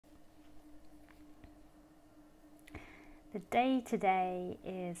The day today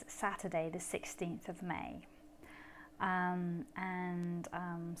is Saturday, the 16th of May.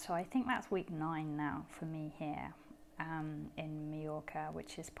 So I think that's week 9 now for me here in Mallorca,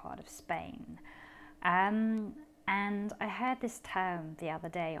 which is part of Spain. And I heard this term the other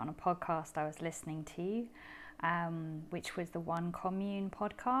day on a podcast I was listening to, which was the One Commune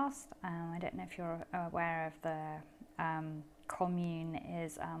podcast. I don't know if you're aware of the Commune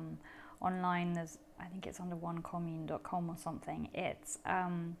is online. There's, I think it's under onecommune.com or something. It's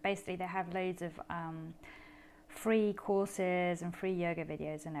basically they have loads of free courses and free yoga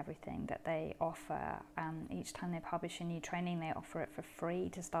videos and everything that they offer. Each time they publish a new training, they offer it for free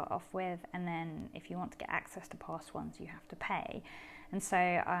to start off with, and then if you want to get access to past ones, you have to pay. And so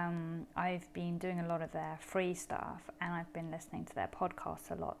I've been doing a lot of their free stuff, and I've been listening to their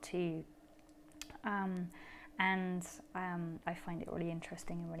podcasts a lot too. I find it really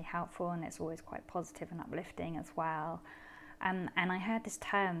interesting and really helpful, and it's always quite positive and uplifting as well. And I heard this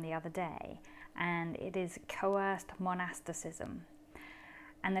term the other day, and it is Coerced Monasticism.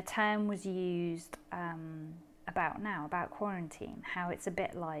 And the term was used about quarantine, how it's a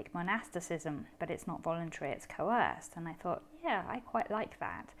bit like monasticism, but it's not voluntary, it's coerced. And I thought, yeah, I quite like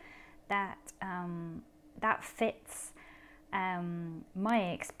that. That fits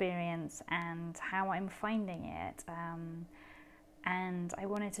my experience and how I'm finding it, and I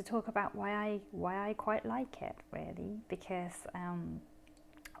wanted to talk about why I quite like it, really, because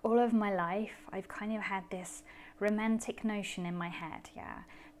all of my life I've kind of had this romantic notion in my head,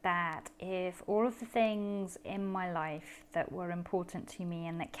 that if all of the things in my life that were important to me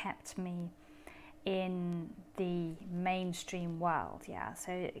and that kept me in the mainstream world,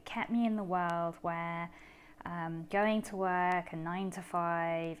 so it kept me in the world where going to work a 9 to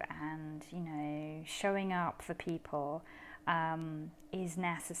 5 and, you know, showing up for people is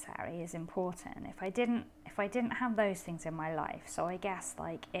necessary, is important. If I didn't have those things in my life, so I guess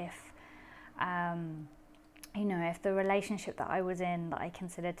like if if the relationship that I was in that I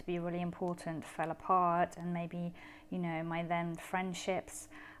considered to be really important fell apart, and maybe, you know, my then friendships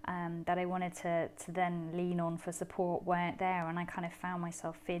that I wanted to then lean on for support weren't there, and I kind of found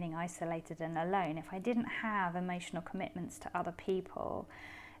myself feeling isolated and alone. If I didn't have emotional commitments to other people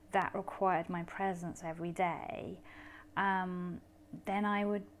that required my presence every day, then I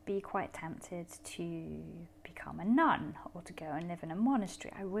would be quite tempted to become a nun or to go and live in a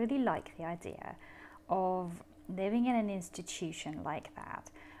monastery. I really like the idea of living in an institution like that,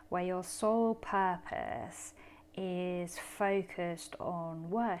 where your sole purpose is focused on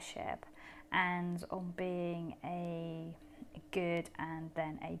worship and on being a good and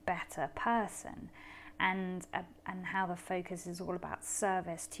then a better person, and how the focus is all about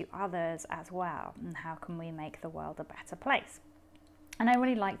service to others as well, and how can we make the world a better place. And I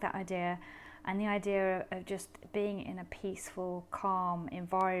really like that idea, and the idea of just being in a peaceful, calm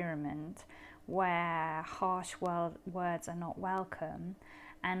environment where harsh words are not welcome,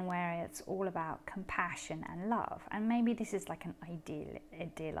 and where it's all about compassion and love. And maybe this is like an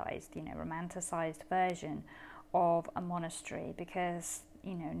idealized, romanticized version of a monastery, because,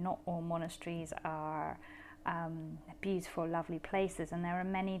 not all monasteries are beautiful, lovely places, and there are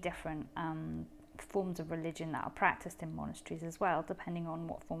many different forms of religion that are practiced in monasteries as well, depending on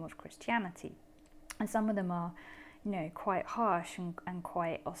what form of Christianity. And some of them are, quite harsh and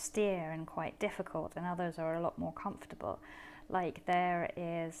quite austere and quite difficult, and others are a lot more comfortable. Like there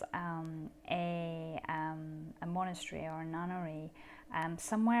is a monastery or a nunnery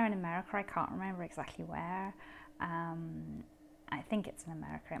somewhere in America. I can't remember exactly where. I think it's in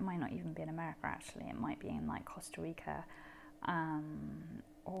America. It might not even be in America, actually. It might be in like Costa Rica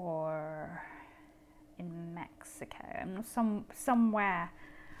or in Mexico, somewhere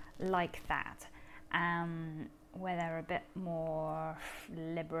like that, where they're a bit more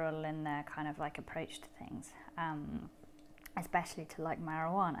liberal in their kind of like approach to things. Especially to like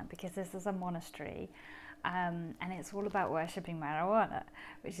marijuana, because this is a monastery and it's all about worshipping marijuana,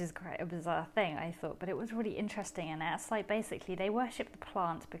 which is quite a bizarre thing, I thought, but it was really interesting. And it's like basically they worship the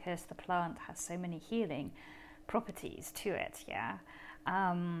plant because the plant has so many healing properties to it,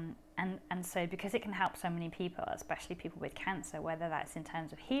 and so because it can help so many people, especially people with cancer, whether that's in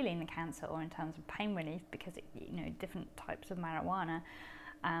terms of healing the cancer or in terms of pain relief, because different types of marijuana,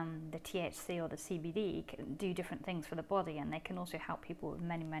 the THC or the CBD, can do different things for the body, and they can also help people with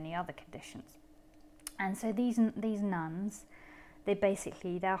many, many other conditions. And so these nuns, they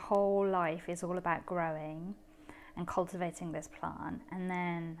basically, their whole life is all about growing and cultivating this plant, and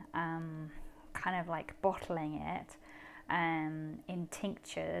then kind of like bottling it in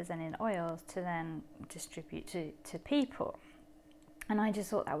tinctures and in oils to then distribute to people. And I just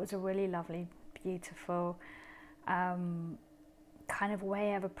thought that was a really lovely, beautiful kind of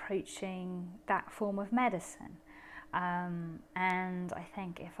way of approaching that form of medicine. And I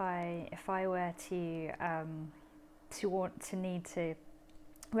think if I were to need to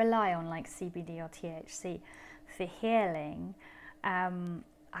rely on like CBD or THC for healing,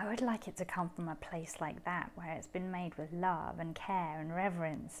 I would like it to come from a place like that, where it's been made with love and care and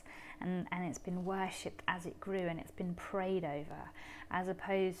reverence, and it's been worshipped as it grew, and it's been prayed over, as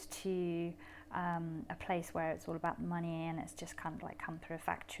opposed to a place where it's all about money and it's just kind of like come through a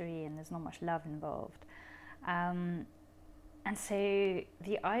factory and there's not much love involved. And so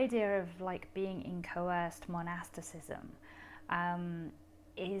the idea of like being in coerced monasticism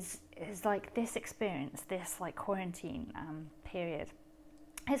is like this experience, this like quarantine period,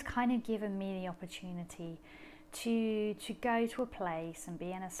 has kind of given me the opportunity to go to a place and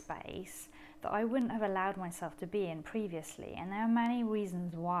be in a space that I wouldn't have allowed myself to be in previously. And there are many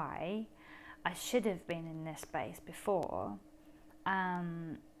reasons why I should have been in this space before,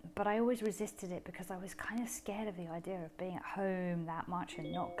 but I always resisted it because I was kind of scared of the idea of being at home that much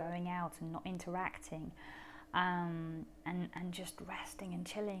and not going out and not interacting, and just resting and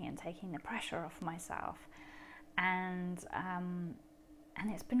chilling and taking the pressure off myself. And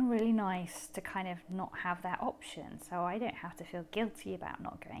it's been really nice to kind of not have that option, so I don't have to feel guilty about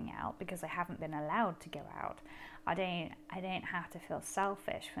not going out because I haven't been allowed to go out. I don't have to feel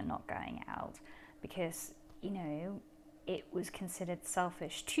selfish for not going out because, you know, it was considered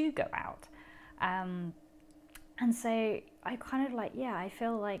selfish to go out. And so I kind of like, I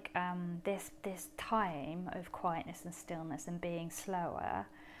feel like this time of quietness and stillness and being slower,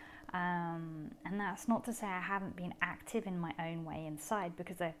 and that's not to say I haven't been active in my own way inside,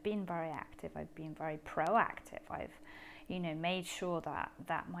 because I've been very active, I've been very proactive, I've, you know, made sure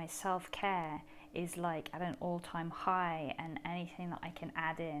that my self-care is like at an all-time high, and anything that I can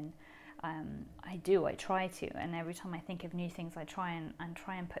add in, I try to, and every time I think of new things I try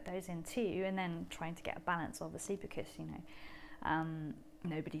and put those in too, and then trying to get a balance, obviously, because, you know,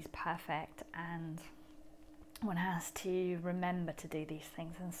 nobody's perfect and one has to remember to do these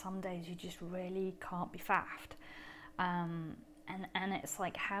things, and some days you just really can't be faffed, and it's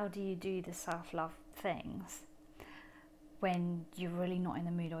like, how do you do the self-love things when you're really not in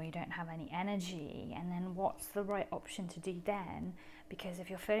the mood or you don't have any energy? And then what's the right option to do then? Because if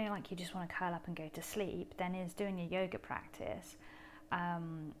you're feeling like you just want to curl up and go to sleep, then is doing a yoga practice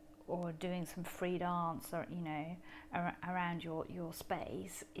or doing some free dance, or, you know, around your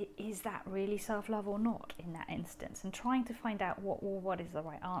space, is that really self-love or not in that instance? And trying to find out what is the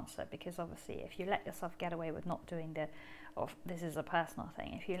right answer, because obviously if you let yourself get away with not doing this is a personal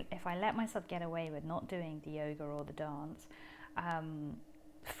thing, if I let myself get away with not doing the yoga or the dance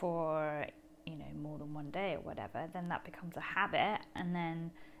for, you know, more than one day or whatever, then that becomes a habit, and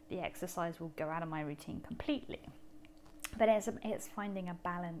then the exercise will go out of my routine completely. But it's finding a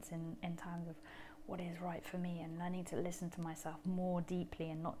balance in terms of what is right for me, and learning to listen to myself more deeply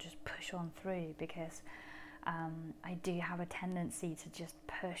and not just push on through, because I do have a tendency to just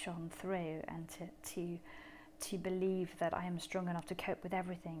push on through and to believe that I am strong enough to cope with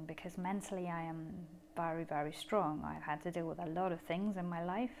everything, because mentally I am very, very strong. I've had to deal with a lot of things in my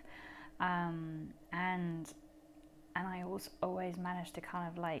life, and I always manage to kind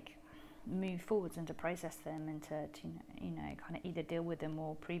of like move forwards and to process them, and to you know, kind of either deal with them,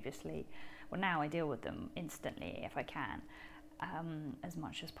 or previously, well, now I deal with them instantly if I can, as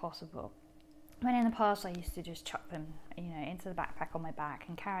much as possible. When in the past I used to just chuck them, you know, into the backpack on my back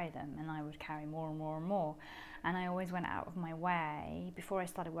and carry them, and I would carry more and more and more, and I always went out of my way before I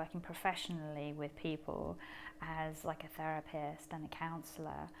started working professionally with people as like a therapist and a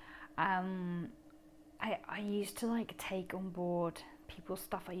counsellor. I used to like take on board people's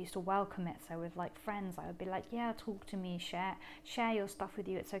stuff. I used to welcome it. So with like friends, I would be like, yeah, talk to me, share your stuff with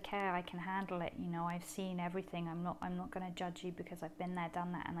you. It's okay, I can handle it. You know, I've seen everything. I'm not going to judge you because I've been there,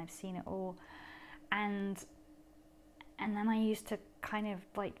 done that, and I've seen it all. And then I used to kind of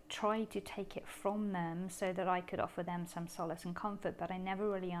like try to take it from them so that I could offer them some solace and comfort. But I never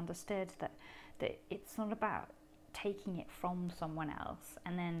really understood that it's not about taking it from someone else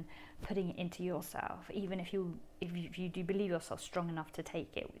and then putting it into yourself, even if you do believe yourself strong enough to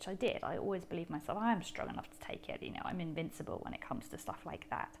take it, which I did. I always believed myself, I'm strong enough to take it, you know, I'm invincible when it comes to stuff like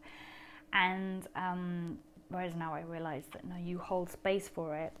that. And whereas now I realize that no, you hold space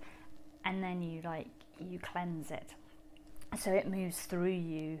for it, and then you cleanse it so it moves through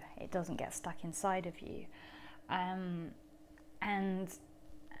you, it doesn't get stuck inside of you.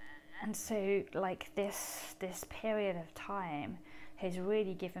 And so like this period of time has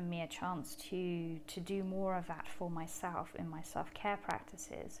really given me a chance to do more of that for myself in my self-care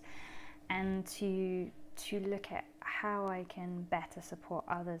practices. and to look at how I can better support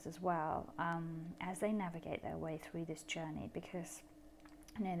others as well, as they navigate their way through this journey, because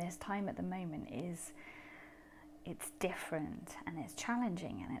this time at the moment it's different and it's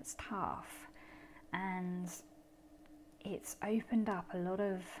challenging and it's tough, and it's opened up a lot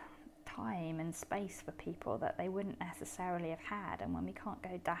of time and space for people that they wouldn't necessarily have had. And when we can't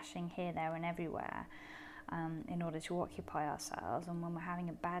go dashing here, there and everywhere in order to occupy ourselves, and when we're having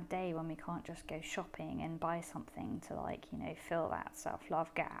a bad day, when we can't just go shopping and buy something to fill that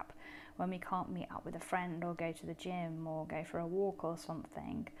self-love gap, when we can't meet up with a friend or go to the gym or go for a walk or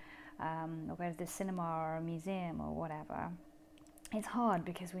something, or go to the cinema or a museum or whatever, it's hard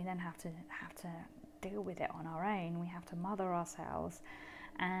because we then have to deal with it on our own. We have to mother ourselves,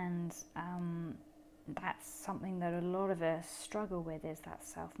 and that's something that a lot of us struggle with, is that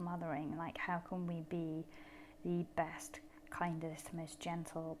self-mothering. Like, how can we be the best, kindest, most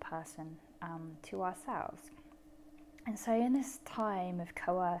gentle person to ourselves? And so in this time of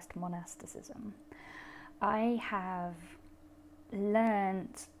coerced monasticism, I have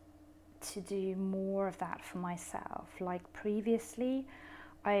learned to do more of that for myself. Like previously,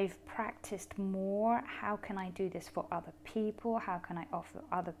 I've practiced more, how can I do this for other people? How can I offer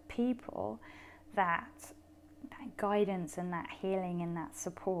other people that guidance and that healing and that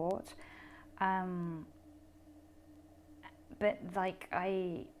support? But like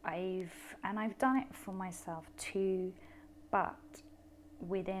I've done it for myself too, but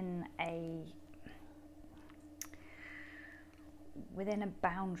within a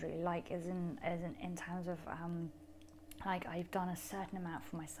boundary, like as in terms of like I've done a certain amount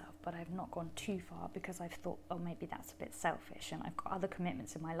for myself, but I've not gone too far, because I've thought, oh, maybe that's a bit selfish, and I've got other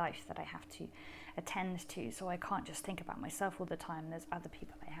commitments in my life that I have to attend to, so I can't just think about myself all the time. There's other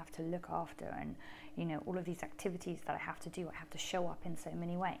people I have to look after, and all of these activities that I have to do, I have to show up in so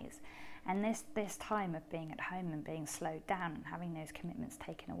many ways. And this time of being at home and being slowed down and having those commitments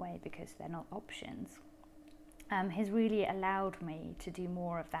taken away because they're not options, has really allowed me to do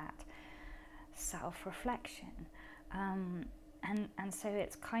more of that self-reflection. And so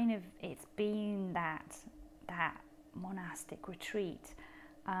it's been that monastic retreat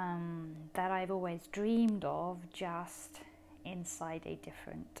that I've always dreamed of, just inside a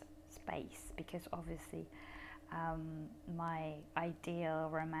different space, because obviously my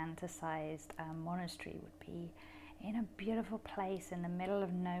ideal romanticized monastery would be in a beautiful place in the middle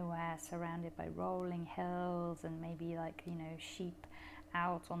of nowhere, surrounded by rolling hills, and maybe sheep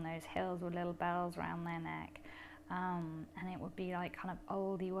out on those hills with little bells around their neck. And it would be like kind of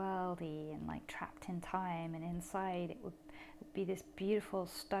oldie worldy and like trapped in time, and inside it would be this beautiful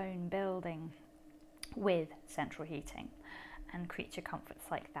stone building with central heating and creature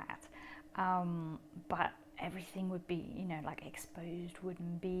comforts like that. But everything would be, like exposed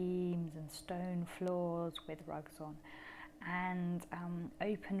wooden beams and stone floors with rugs on, and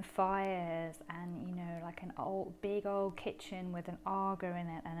open fires, and like an big old kitchen with an Aga in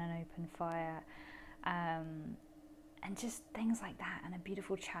it and an open fire. And just things like that, and a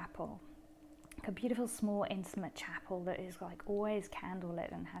beautiful chapel, like a beautiful small intimate chapel that is like always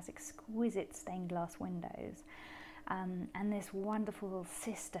candlelit and has exquisite stained glass windows, and this wonderful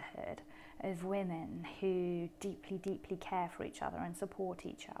sisterhood of women who deeply, deeply care for each other and support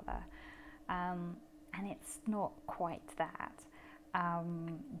each other. And it's not quite that,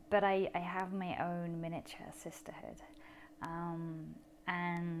 but I have my own miniature sisterhood,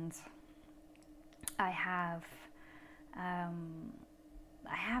 and I have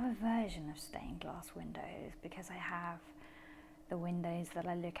a version of stained glass windows, because I have the windows that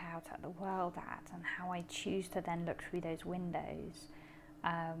I look out at the world at, and how I choose to then look through those windows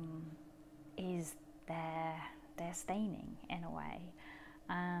is their staining in a way,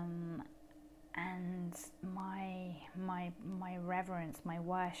 and my reverence, my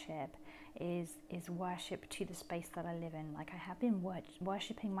worship is worship to the space that I live in. Like I have been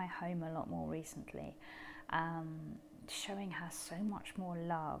worshipping my home a lot more recently, showing her so much more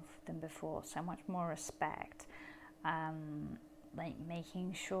love than before, so much more respect, like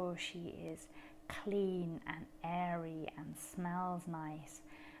making sure she is clean and airy and smells nice,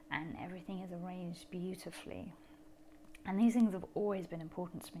 and everything is arranged beautifully. And these things have always been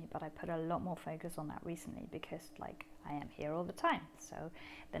important to me, but I put a lot more focus on that recently, because like I am here all the time, so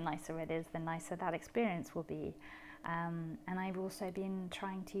the nicer it is, the nicer that experience will be. And I've also been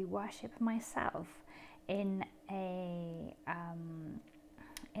trying to worship myself in a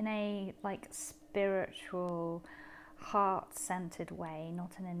like spiritual, heart-centered way,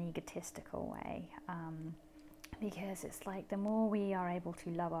 not in an egotistical way, because it's like the more we are able to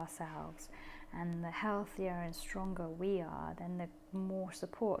love ourselves, and the healthier and stronger we are, then more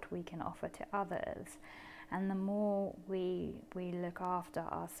support we can offer to others. And the more we look after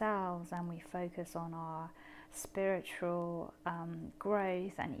ourselves and we focus on our spiritual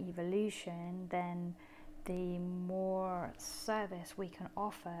growth and evolution, then the more service we can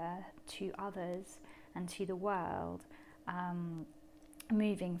offer to others and to the world,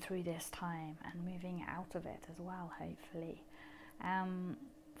 moving through this time and moving out of it as well, hopefully.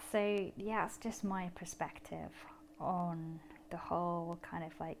 So yeah, it's just my perspective on the whole kind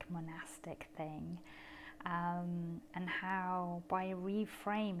of like monastic thing, and how by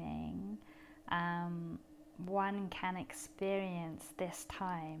reframing, one can experience this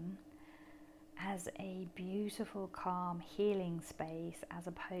time as a beautiful, calm, healing space, as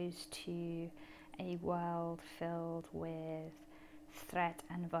opposed to a world filled with threat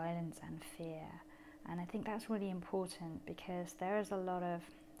and violence and fear. And I think that's really important, because there is a lot of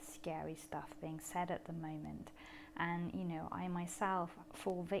scary stuff being said at the moment, and you know, I myself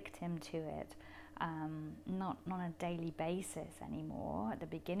fall victim to it, not on a daily basis anymore. At the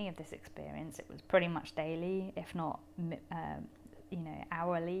beginning of this experience it was pretty much daily, if not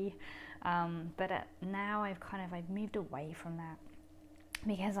hourly, but now I've moved away from that,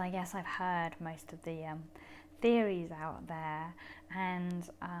 because I guess I've heard most of the theories out there, and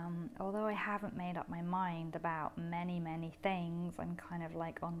although I haven't made up my mind about many things, I'm kind of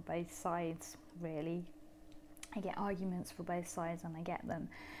like on both sides, really. I get arguments for both sides and I get them,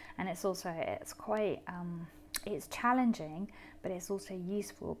 and it's quite it's challenging, but it's also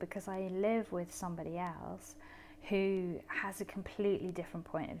useful, because I live with somebody else who has a completely different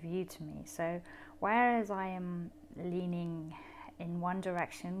point of view to me. So whereas I am leaning in one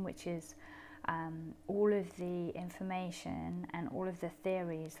direction, which is all of the information and all of the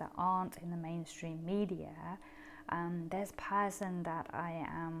theories that aren't in the mainstream media, there's a person that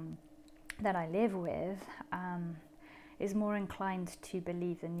I live with is more inclined to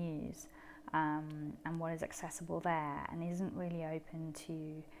believe the news and what is accessible there, and isn't really open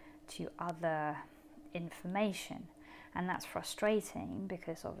to other information. And that's frustrating,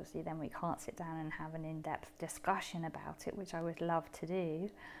 because obviously then we can't sit down and have an in-depth discussion about it, which I would love to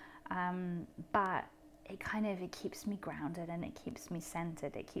do. But it keeps me grounded, and it keeps me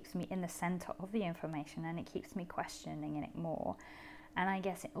centered. It keeps me in the center of the information, and it keeps me questioning it more. And I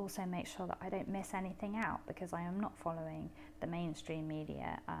guess it also makes sure that I don't miss anything out, because I am not following the mainstream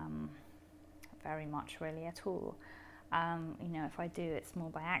media very much, really, at all. If I do, it's more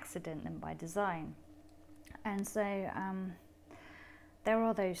by accident than by design. And so there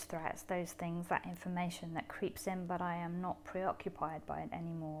are those threats, those things, that information that creeps in, but I am not preoccupied by it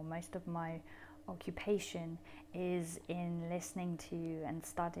anymore. Most of my occupation is in listening to and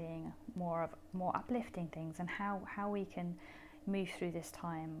studying more uplifting things, and how we can move through this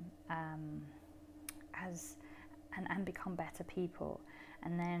time and become better people,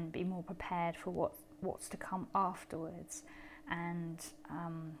 and then be more prepared for what's to come afterwards, and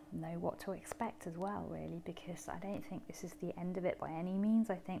know what to expect as well, really, because I don't think this is the end of it by any means.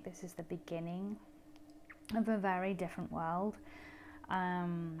 I think this is the beginning of a very different world,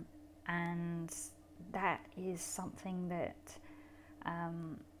 and that is something that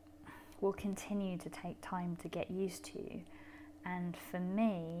will continue to take time to get used to. And for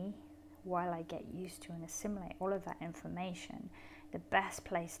me, while I get used to and assimilate all of that information, the best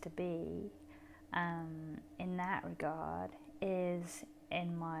place to be in that regard is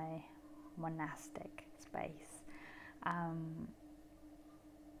in my monastic space. And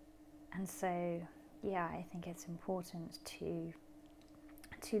so, yeah, I think it's important to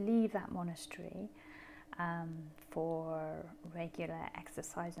leave that monastery for regular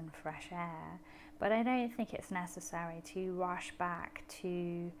exercise and fresh air, but I don't think it's necessary to rush back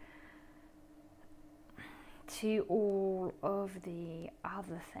to all of the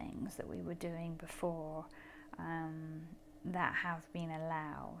other things that we were doing before that have been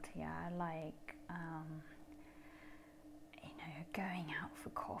allowed. Like going out for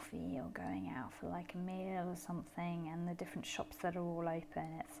coffee, or going out for like a meal or something, and the different shops that are all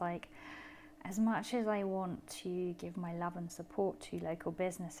open. It's like, as much as I want to give my love and support to local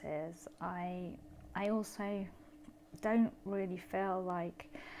businesses, I also don't really feel like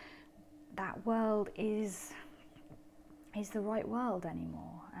that world is the right world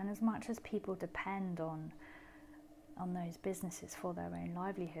anymore. And as much as people depend on those businesses for their own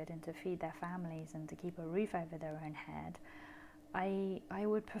livelihood and to feed their families and to keep a roof over their own head, I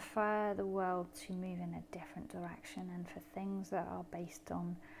would prefer the world to move in a different direction, and for things that are based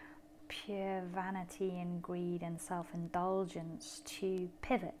on pure vanity and greed and self-indulgence to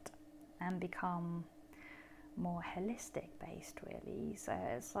pivot and become more holistic based, really. So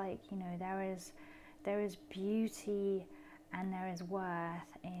it's like, there is beauty And there is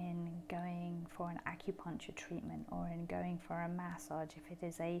worth in going for an acupuncture treatment or in going for a massage if it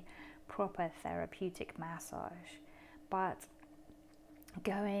is a proper therapeutic massage. But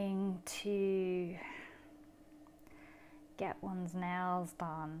going to get one's nails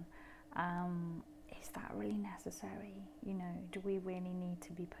done, is that really necessary? You know, do we really need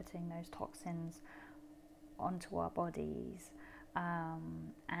to be putting those toxins onto our bodies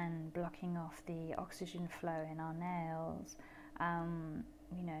and blocking off the oxygen flow in our nails,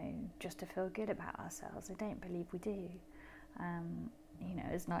 you know, just to feel good about ourselves? I don't believe we do. You know,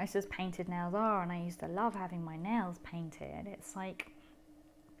 as nice as painted nails are, and I used to love having my nails painted, it's like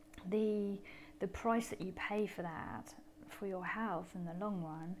the price that you pay for that, for your health in the long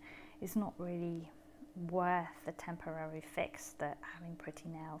run, is not really worth the temporary fix that having pretty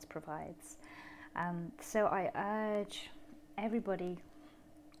nails provides. So I urge everybody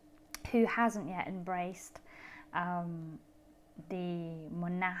who hasn't yet embraced the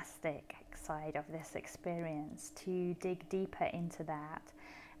monastic side of this experience to dig deeper into that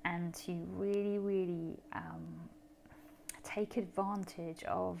and to really take advantage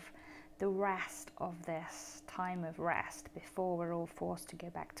of the rest of this time of rest before we're all forced to go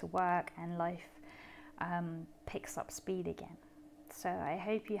back to work and life picks up speed again. So I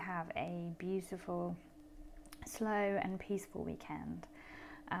hope you have a beautiful, slow and peaceful weekend.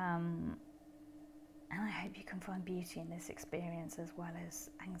 And I hope you can find beauty in this experience as well as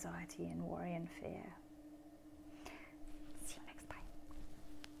anxiety and worry and fear.